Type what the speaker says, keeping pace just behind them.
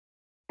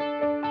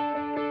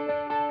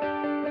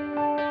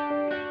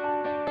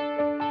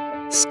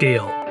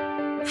scale,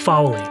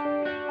 fouling,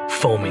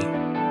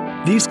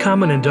 foaming. These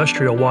common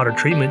industrial water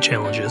treatment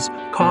challenges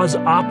cause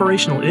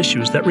operational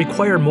issues that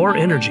require more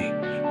energy,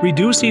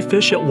 reduce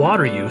efficient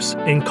water use,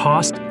 and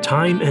cost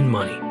time and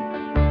money.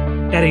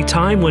 At a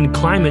time when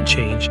climate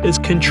change is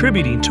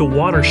contributing to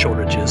water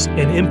shortages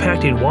and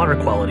impacting water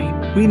quality,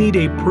 we need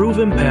a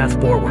proven path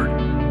forward.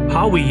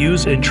 How we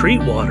use and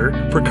treat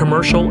water for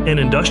commercial and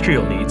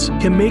industrial needs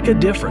can make a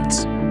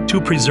difference. To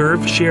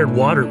preserve shared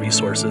water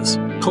resources,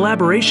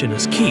 collaboration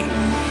is key.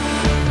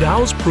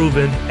 Dow's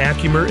proven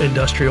ACUMER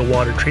industrial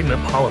water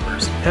treatment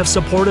polymers have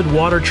supported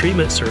water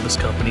treatment service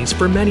companies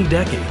for many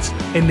decades,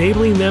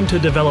 enabling them to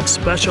develop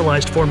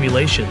specialized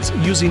formulations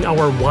using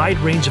our wide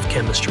range of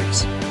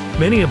chemistries.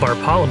 Many of our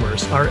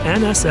polymers are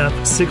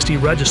NSF 60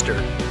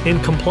 registered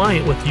and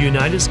compliant with the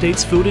United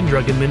States Food and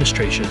Drug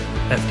Administration,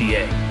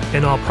 FDA,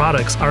 and all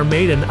products are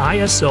made in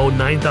ISO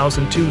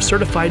 9002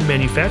 certified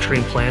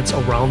manufacturing plants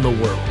around the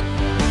world.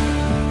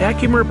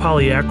 ACUMER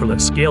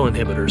polyacrylate scale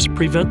inhibitors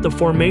prevent the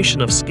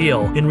formation of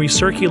scale in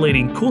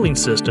recirculating cooling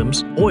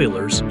systems,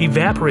 boilers,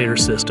 evaporator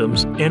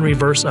systems, and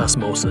reverse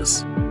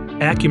osmosis.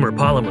 ACUMER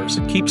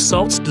polymers keep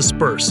salts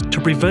dispersed to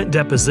prevent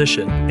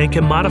deposition and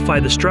can modify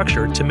the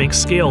structure to make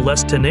scale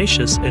less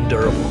tenacious and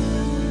durable.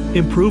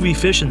 Improve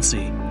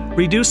efficiency,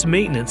 reduce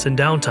maintenance and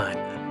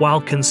downtime,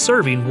 while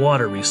conserving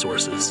water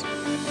resources.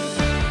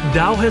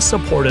 Dow has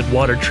supported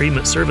water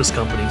treatment service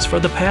companies for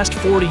the past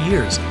 40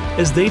 years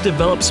as they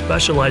develop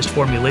specialized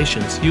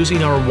formulations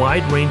using our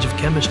wide range of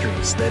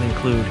chemistries that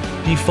include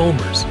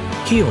defoamers,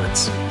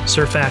 chelants,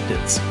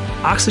 surfactants,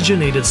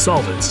 oxygenated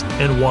solvents,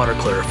 and water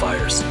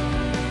clarifiers.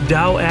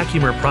 Dow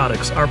ACUMER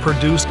products are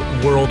produced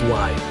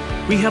worldwide.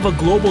 We have a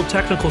global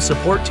technical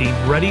support team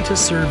ready to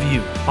serve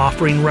you,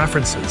 offering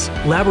references,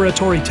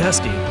 laboratory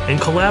testing, and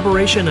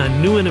collaboration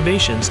on new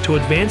innovations to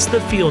advance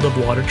the field of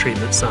water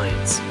treatment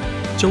science.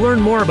 To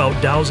learn more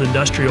about Dow's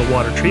industrial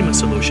water treatment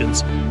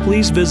solutions,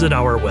 please visit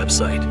our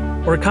website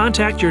or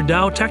contact your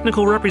Dow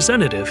technical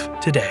representative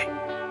today.